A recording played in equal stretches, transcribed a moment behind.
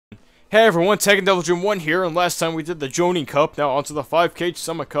Hey everyone, Tekken Devil Jim 1 here, and last time we did the Jonin Cup, now onto the 5K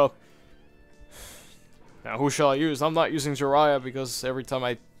Summer Cup. Now who shall I use? I'm not using Jiraiya because every time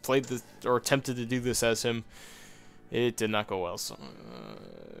I played this, or attempted to do this as him, it did not go well, so...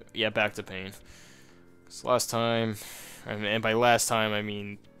 yeah, back to pain. So last time, and by last time I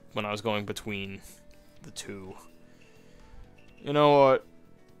mean when I was going between the two. You know what?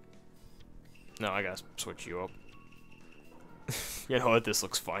 No, I gotta switch you up. You know what? This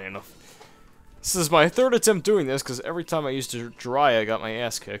looks fine enough. This is my third attempt doing this, because every time I used Jiraiya, I got my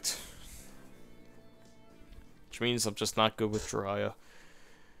ass kicked. Which means I'm just not good with Jiraiya.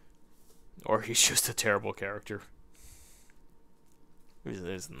 Or he's just a terrible character. He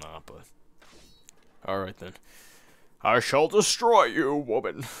is not, but... Alright then. I shall destroy you,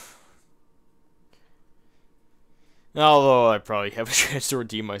 woman. Although I probably have a chance to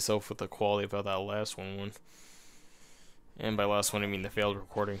redeem myself with the quality about that last one. And by last one, I mean the failed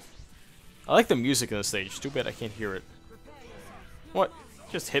recording. I like the music in the stage. Too bad I can't hear it. What?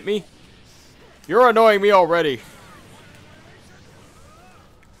 Just hit me? You're annoying me already.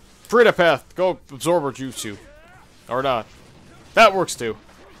 Frida Path, go absorb her jutsu. Or not. That works too.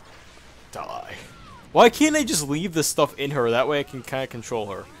 Die. Why can't I just leave this stuff in her? That way I can kind of control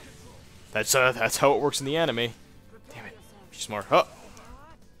her. That's how it works in the anime. Damn it. She's smart. Oh,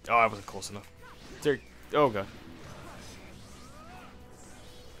 I wasn't close enough. There. Oh god.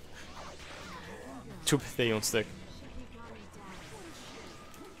 They don't stick.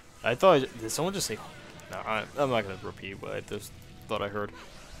 I thought... Did someone just say... No, I'm not gonna repeat what I just thought I heard.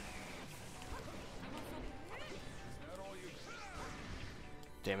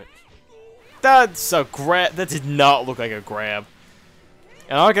 Damn it. That's a grab. That did not look like a grab.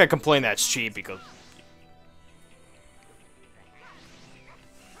 And I'm not gonna complain that's cheap because...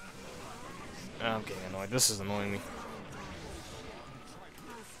 I'm getting annoyed. This is annoying me.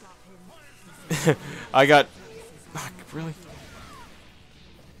 I got... Really?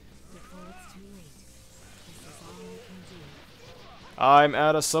 I'm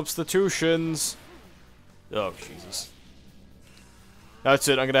out of substitutions. Oh, Jesus. That's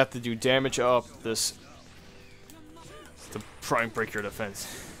it. I'm gonna have to do damage up this to try and break your defense.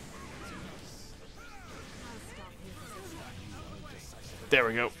 There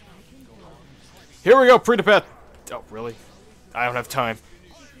we go. Here we go, Pretapath. Oh, really? I don't have time.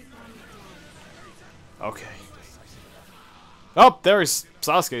 Okay. Oh, there's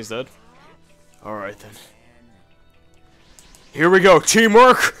Sasuke's dead. Alright then. Here we go,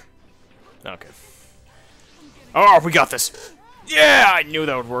 teamwork! Okay. Oh, we got this! Yeah, I knew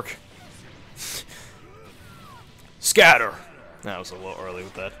that would work. Scatter! That was a little early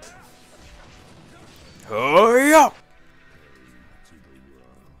with that. Hurry up!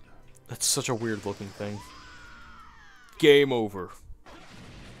 That's such a weird looking thing. Game over.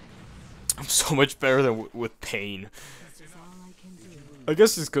 I'm so much better than with Pain. I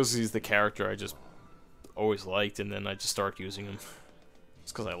guess it's because he's the character I just always liked, and then I just started using him.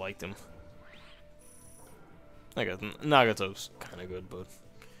 It's because I liked him. I guess Nagato's kind of good, but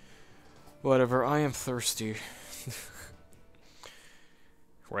whatever. I am thirsty.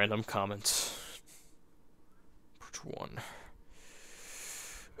 Random comments. Which one?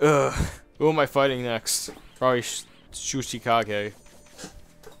 Who am I fighting next? Probably Shushi Kage.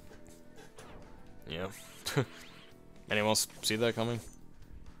 Yeah. Anyone else see that coming?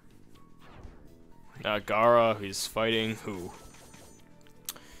 Gara, he's fighting who?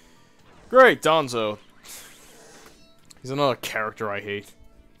 Great, Danzo. He's another character I hate.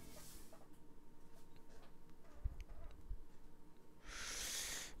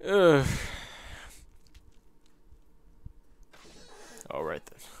 Alright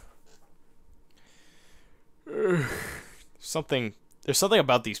then. There's something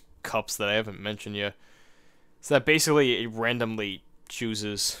about these cups that I haven't mentioned yet. So that basically it randomly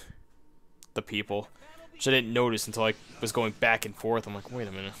chooses the people, which I didn't notice until I was going back and forth. I'm like, wait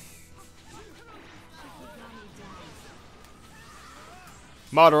a minute.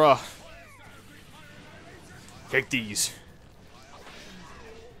 Madara, take these.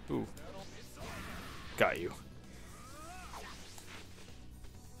 Ooh, got you.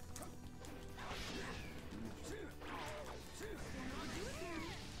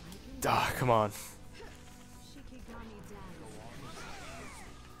 Ah, come on.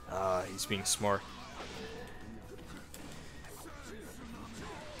 Ah, he's being smart.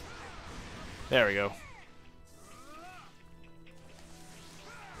 There we go.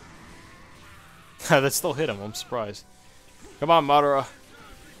 That still hit him, I'm surprised. Come on, Madara.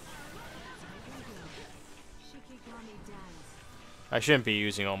 I shouldn't be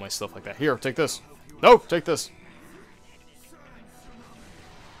using all my stuff like that. Here, take this. No, take this.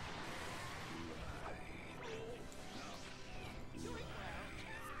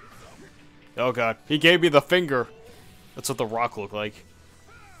 Oh god, he gave me the finger. That's what the rock looked like.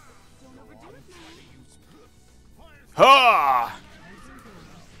 Ha!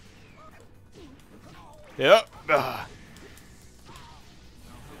 Yep.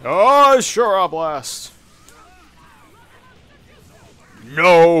 Oh, sure, I'll blast.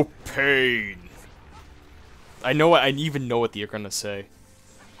 No pain. I know what I even know what you're gonna say.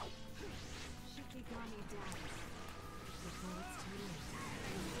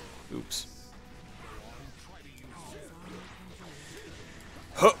 Oops.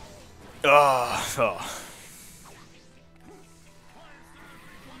 Huh. Oh.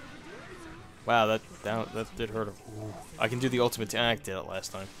 Wow, that did hurt him. Ooh. I can do the ultimate. I did it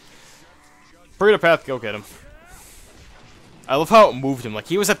last time. Burrito Path, go get him. I love how it moved him. Like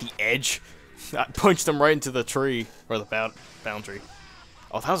he was at the edge. I punched him right into the tree or the boundary.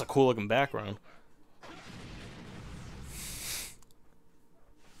 Oh, that was a cool looking background.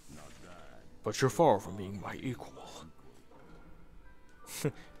 But you're far from being my equal.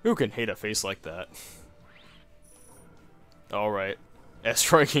 Who can hate a face like that? Alright.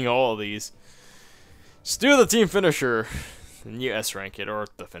 S-ranking all of these. Just do the team finisher. And you S-rank it, or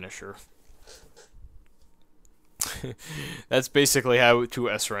the finisher. That's basically how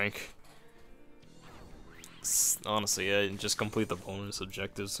to S-rank. Honestly, yeah, and just complete the bonus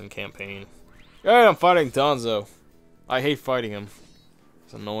objectives and campaign. Alright, I'm fighting Danzo. I hate fighting him.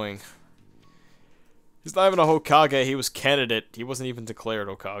 It's annoying. He's not even a Hokage, he was candidate. He wasn't even declared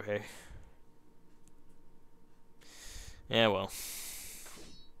Hokage. Yeah, well.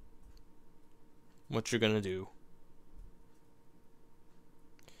 What you gonna do?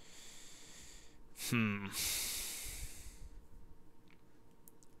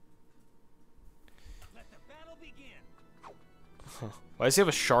 Huh. Why does he have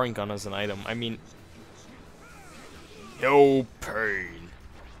a Sharingan as an item? I mean... No pain.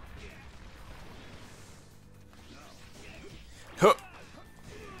 Huh.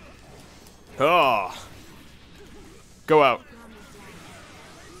 Ah. Go out.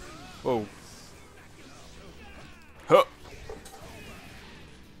 Whoa. Huh.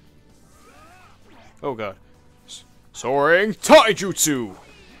 Oh god. Soaring Taijutsu!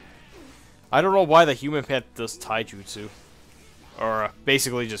 I don't know why the human pet does Taijutsu. Or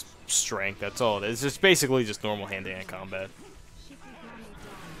basically just strength, that's all it is. It's basically just normal hand-to-hand combat.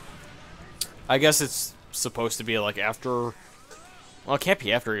 I guess it's supposed to be like after... Well, it can't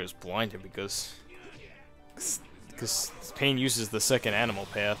be after he was blinded because Pain uses the second animal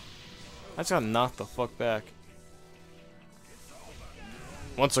path. I just gotta knock the fuck back.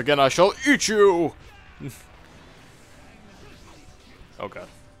 Once again, I shall eat you! Oh god.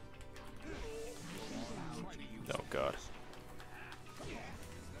 Oh god.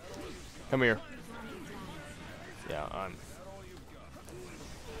 Come here. Yeah, I'm...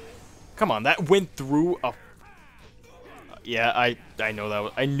 Come on, that went through a... Yeah, I know that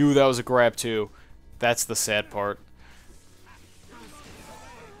was... I knew that was a grab too. That's the sad part.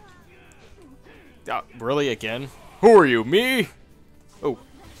 Really, again? Who are you, me? Oh.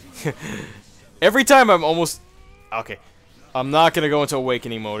 Every time I'm almost... Okay. I'm not gonna go into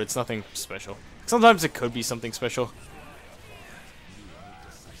awakening mode. It's nothing special. Sometimes it could be something special.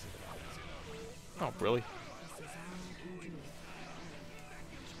 Oh, really?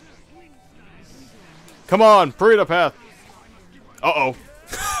 Come on, Burrito Path. Uh-oh.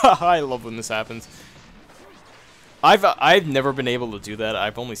 I love when this happens. I've never been able to do that.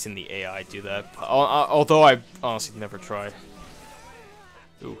 I've only seen the AI do that. Although I've honestly never tried.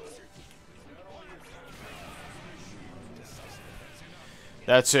 Ooh.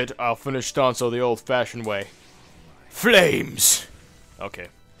 That's it. I'll finish Danzo the old-fashioned way. Flames! Okay.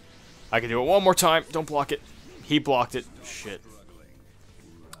 I can do it one more time. Don't block it. He blocked it. Shit.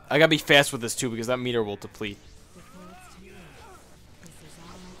 I gotta be fast with this too because that meter will deplete.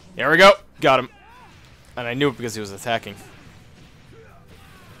 There we go. Got him. And I knew it because he was attacking.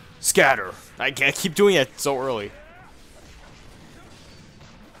 Scatter. I can't keep doing it so early.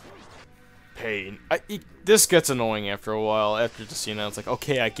 Pain. This gets annoying after a while. After just, you know, it's like,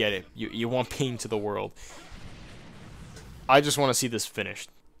 okay, I get it. You want pain to the world. I just want to see this finished.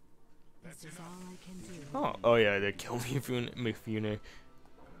 Oh yeah, they kill me, Mifune.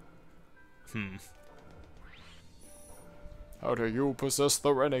 How do you possess the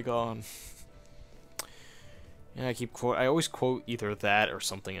Renegon? Yeah, I always quote either that or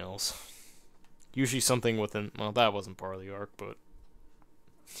something else. Usually something within... Well, that wasn't part of the arc, but...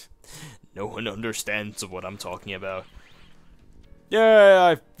 No one understands what I'm talking about. Yay,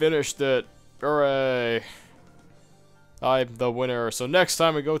 I finished it. Hooray. I'm the winner. So next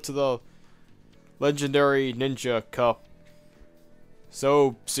time we go to the Legendary Ninja Cup.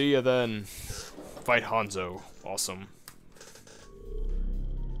 So, see ya then. Fight Hanzo. Awesome.